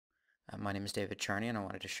My name is David Charney, and I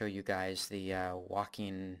wanted to show you guys the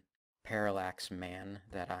walking parallax man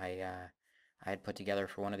that I had put together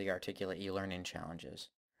for one of the Articulate eLearning challenges.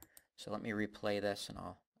 So let me replay this, and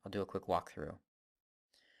I'll do a quick walkthrough.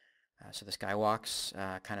 So this guy walks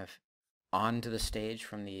kind of onto the stage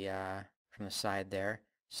from the side there,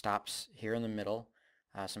 stops here in the middle.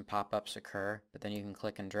 Some pop-ups occur, but then you can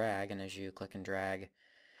click and drag, and as you click and drag,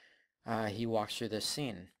 he walks through this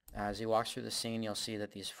scene. As he walks through the scene, you'll see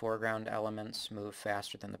that these foreground elements move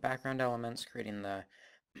faster than the background elements, creating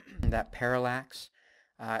that parallax.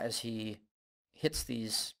 As he hits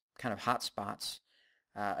these kind of hot spots,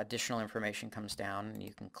 additional information comes down, and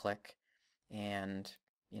you can click, and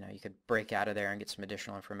you could break out of there and get some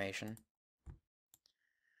additional information.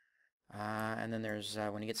 And then there's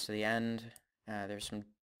when he gets to the end, there's some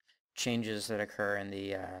changes that occur in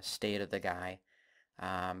the state of the guy.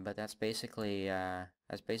 But that's basically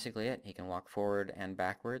it. He can walk forward and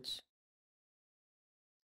backwards.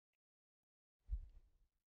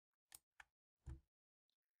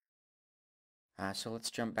 So let's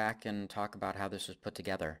jump back and talk about how this was put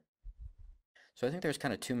together. So I think there's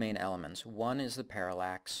kind of two main elements. One is the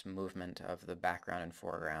parallax movement of the background and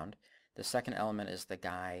foreground. The second element is the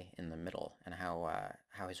guy in the middle and how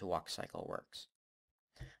his walk cycle works.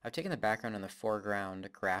 I've taken the background and the foreground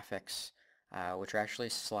graphics, which are actually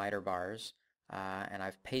slider bars, and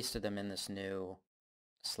I've pasted them in this new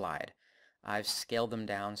slide. I've scaled them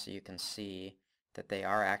down so you can see that they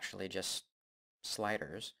are actually just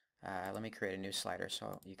sliders. Let me create a new slider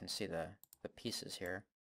so you can see the pieces here.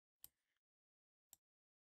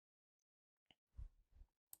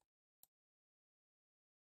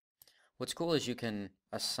 What's cool is you can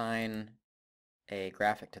assign a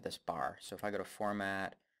graphic to this bar. So if I go to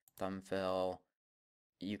Format, Thumb Fill,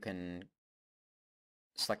 you can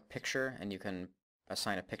select Picture, and you can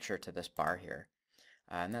assign a picture to this bar here.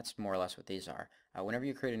 And that's more or less what these are. Whenever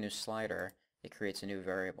you create a new slider, it creates a new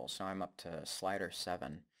variable. So I'm up to slider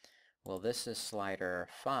 7. Well, this is slider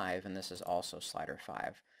 5, and this is also slider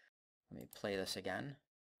 5. Let me play this again.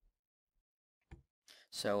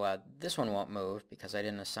 So this one won't move because I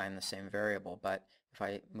didn't assign the same variable, but if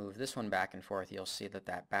I move this one back and forth, you'll see that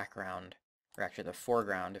that background, or actually the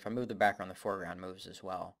foreground, if I move the background, the foreground moves as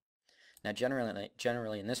well. Now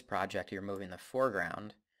generally in this project, you're moving the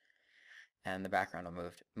foreground, and the background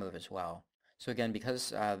will move as well. So again, because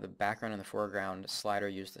the background and the foreground slider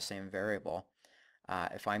use the same variable,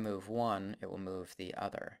 if I move one, it will move the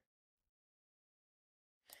other.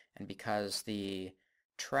 And because the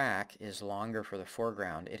track is longer for the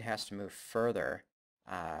foreground, it has to move further,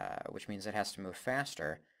 which means it has to move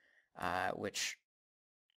faster, which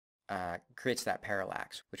creates that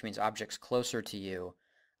parallax, which means objects closer to you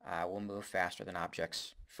will move faster than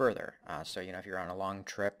objects further. So if you're on a long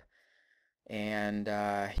trip and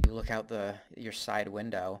you look out your side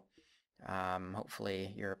window,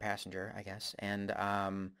 hopefully you're a passenger, I guess, and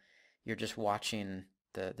you're just watching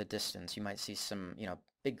the distance. You might see some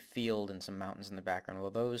big field and some mountains in the background.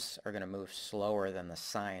 Well, those are going to move slower than the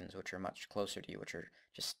signs, which are much closer to you, which are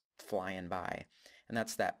just flying by. And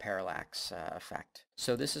that's that parallax effect.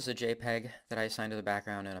 So this is a JPEG that I assigned to the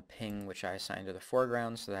background, and a ping which I assigned to the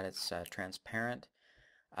foreground so that it's transparent.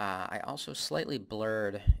 I also slightly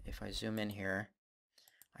blurred, if I zoom in here,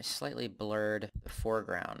 I slightly blurred the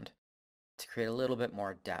foreground to create a little bit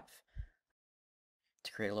more depth,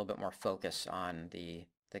 to create a little bit more focus on the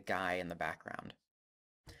guy in the background.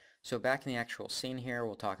 So back in the actual scene here,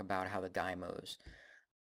 we'll talk about how the guy moves.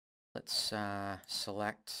 Let's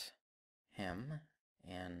select him,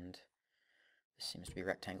 and this seems to be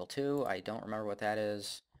rectangle 2. I don't remember what that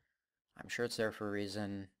is. I'm sure it's there for a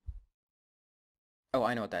reason. Oh,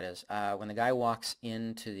 I know what that is. When the guy walks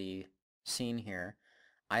into the scene here,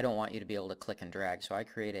 I don't want you to be able to click and drag, so I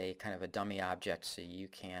create a kind of a dummy object so you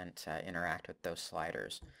can't interact with those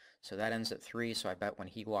sliders. So that ends at 3, so I bet when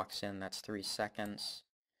he walks in, that's 3 seconds.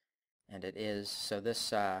 And it is. So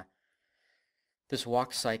this this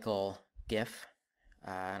walk cycle GIF,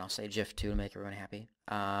 and I'll say GIF too to make everyone happy,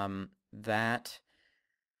 that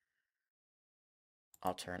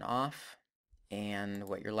I'll turn off, and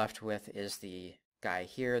what you're left with is the guy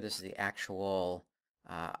here. This is the actual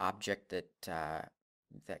object that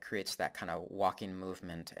creates that kind of walking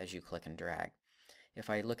movement as you click and drag. If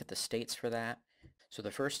I look at the states for that, so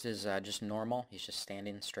the first is just normal. He's just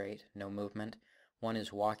standing straight, no movement. One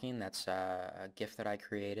is walking. That's a GIF that I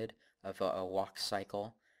created of a walk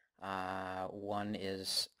cycle. One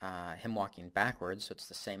is him walking backwards, so it's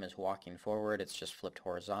the same as walking forward. It's just flipped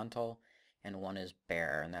horizontal. And one is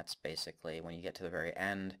bare, and that's basically when you get to the very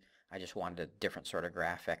end, I just wanted a different sort of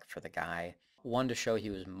graphic for the guy. One to show he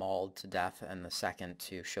was mauled to death, and the second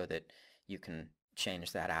to show that you can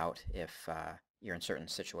change that out if you're in certain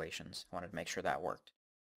situations. I wanted to make sure that worked.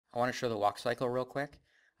 I want to show the walk cycle real quick.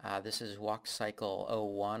 This is walk cycle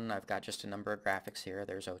 01. I've got just a number of graphics here.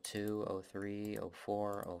 There's 02, 03,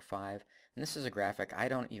 04, 05. And this is a graphic. I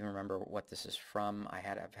don't even remember what this is from. I've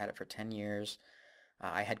had it for 10 years.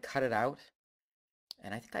 I had cut it out,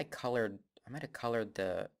 and I think I might have colored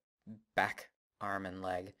the back arm and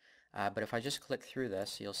leg. But if I just click through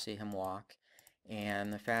this, you'll see him walk.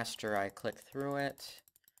 And the faster I click through it,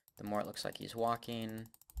 the more it looks like he's walking.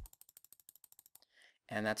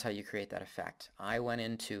 And that's how you create that effect. I went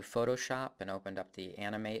into Photoshop and opened up the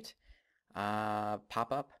animate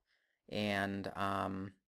pop-up and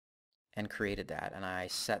created that. And I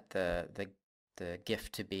set the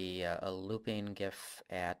GIF to be a looping GIF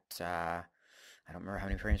at I don't remember how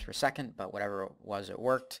many frames per second, but whatever it was, it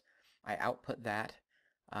worked. I output that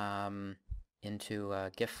into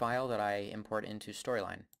a GIF file that I import into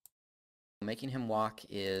Storyline. Making him walk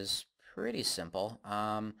is pretty simple.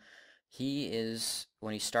 When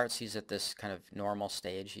he starts, he's at this kind of normal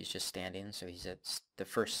stage. He's just standing, so he's at the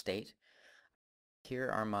first state. Here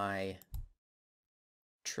are my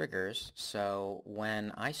triggers. So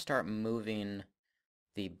when I start moving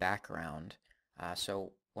the background,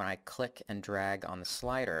 so when I click and drag on the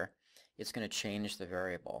slider, it's going to change the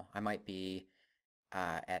variable. I might be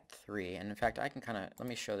at 3, and in fact I can let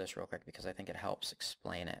me show this real quick because I think it helps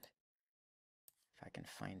explain it. If I can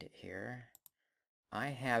find it here. I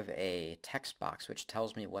have a text box which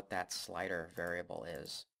tells me what that slider variable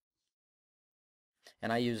is.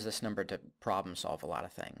 And I use this number to problem solve a lot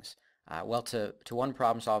of things. Well, to one,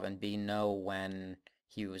 problem solve, and B, know when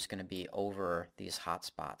he was going to be over these hot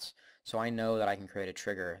spots. So I know that I can create a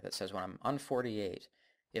trigger that says when I'm on 48,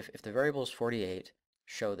 if the variable is 48,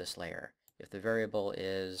 show this layer. If the variable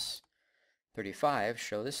is 35,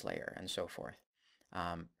 show this layer, and so forth.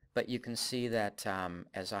 But you can see that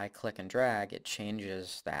as I click and drag, it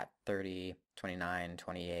changes that 30, 29,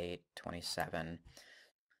 28, 27.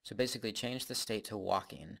 So basically change the state to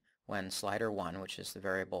walking when slider 1, which is the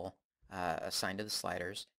variable assigned to the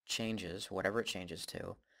sliders, changes, whatever it changes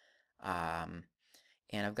to. And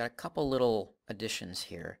I've got a couple little additions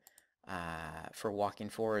here for walking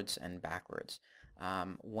forwards and backwards.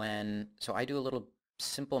 So I do a little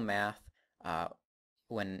simple math.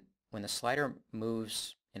 When the slider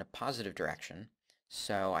moves in a positive direction,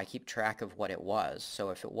 so I keep track of what it was.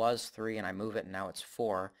 So if it was 3 and I move it and now it's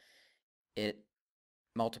 4, it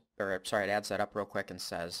adds that up real quick and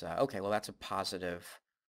says, okay, well that's a positive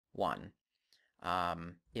 1.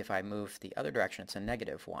 If I move the other direction, it's a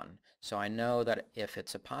negative 1. So I know that if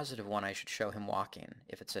it's a positive 1, I should show him walking.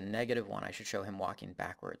 If it's a negative 1, I should show him walking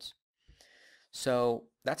backwards. So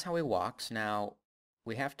that's how he walks. Now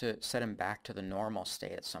we have to set him back to the normal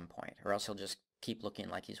state at some point, or else he'll just keep looking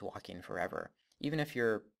like he's walking forever. Even if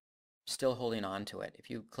you're still holding on to it, if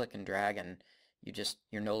you click and drag and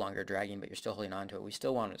you're no longer dragging but you're still holding on to it, we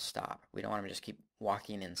still want him to stop. We don't want him to just keep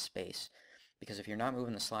walking in space, because if you're not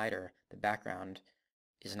moving the slider, the background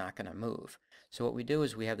is not going to move. So what we do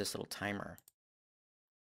is we have this little timer.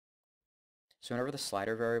 So whenever the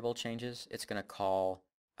slider variable changes, it's going to call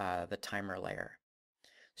the timer layer.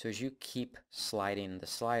 So as you keep sliding the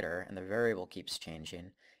slider and the variable keeps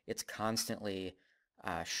changing, it's constantly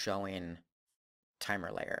showing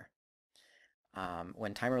timer layer.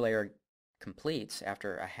 When timer layer completes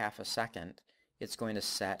after a half a second, it's going to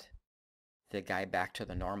set the guy back to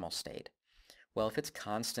the normal state. Well, if it's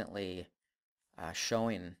constantly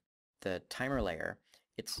showing the timer layer,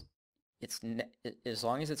 as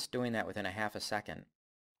long as it's doing that within a half a second,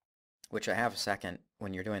 which a half a second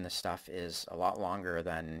when you're doing this stuff is a lot longer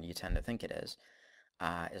than you tend to think it is.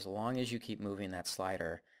 As long as you keep moving that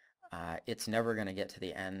slider, it's never going to get to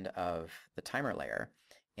the end of the timer layer,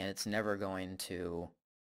 and it's never going to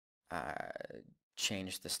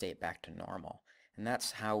change the state back to normal. And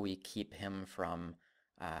that's how we keep him from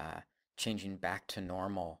changing back to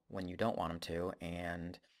normal when you don't want him to,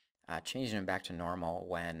 and changing him back to normal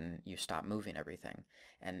when you stop moving everything.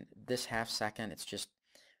 And this half second,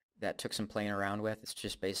 that took some playing around with. It's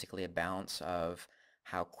just basically a balance of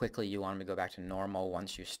how quickly you want him to go back to normal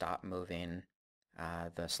once you stop moving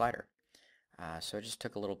the slider. So it just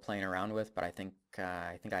took a little playing around with, but I think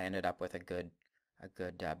I ended up with a good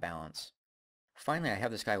balance. Finally, I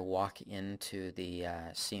have this guy walk into the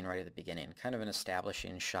scene right at the beginning, kind of an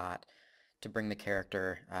establishing shot to bring the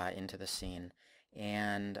character into the scene,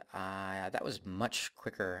 and that was much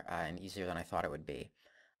quicker and easier than I thought it would be.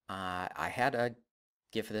 I had a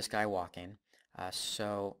GIF of this guy walking,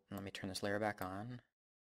 so let me turn this layer back on.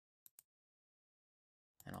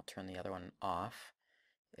 and I'll turn the other one off.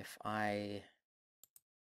 If I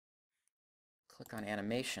click on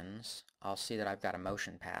animations, I'll see that I've got a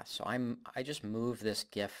motion path. So I just move this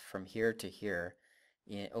GIF from here to here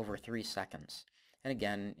in over 3 seconds. And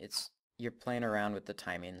again, you're playing around with the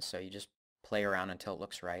timing, so you just play around until it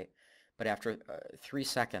looks right. But after 3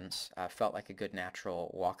 seconds, felt like a good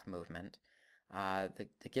natural walk movement.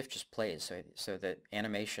 The GIF just plays, so the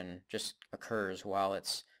animation just occurs while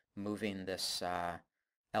it's moving this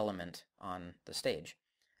element on the stage.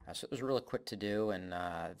 So it was really quick to do, and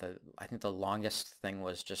I think the longest thing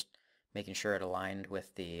was just making sure it aligned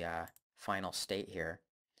with the final state here.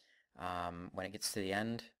 When it gets to the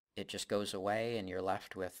end, it just goes away, and you're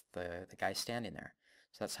left with the guy standing there.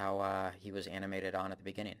 So that's how he was animated on at the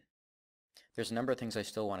beginning. There's a number of things I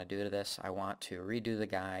still want to do to this. I want to redo the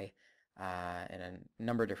guy in a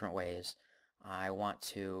number of different ways. I want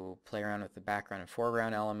to play around with the background and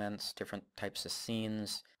foreground elements, different types of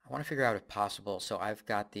scenes. I want to figure out if possible, so I've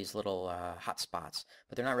got these little hotspots,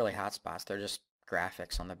 but they're not really hotspots, they're just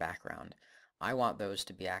graphics on the background. I want those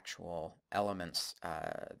to be actual elements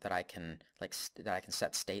that I can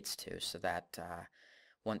set states to, so that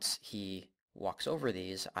once he walks over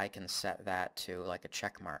these, I can set that to like a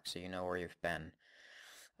check mark, so you know where you've been.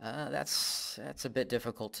 That's a bit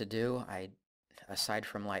difficult to do. Aside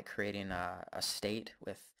from like creating a state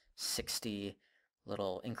with 60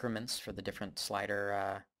 little increments for the different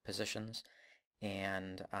slider positions,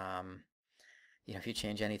 and you know, if you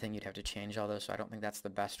change anything, you'd have to change all those. So I don't think that's the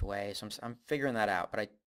best way. So I'm figuring that out.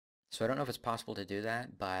 So I don't know if it's possible to do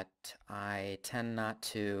that, but I tend not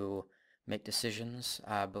to make decisions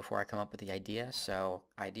before I come up with the idea. So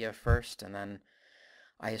idea first, and then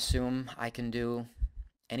I assume I can do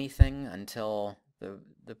anything until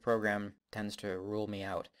the program tends to rule me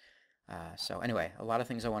out. So anyway, a lot of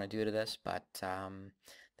things I want to do to this, but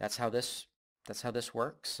that's how this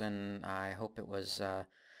works, and I hope it was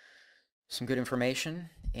some good information.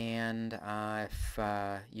 And if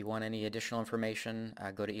you want any additional information,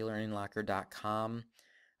 go to eLearningLocker.com.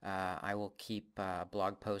 I will keep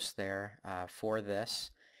blog posts there for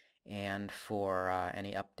this and for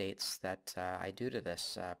any updates that I do to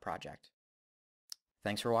this project.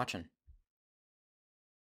 Thanks for watching.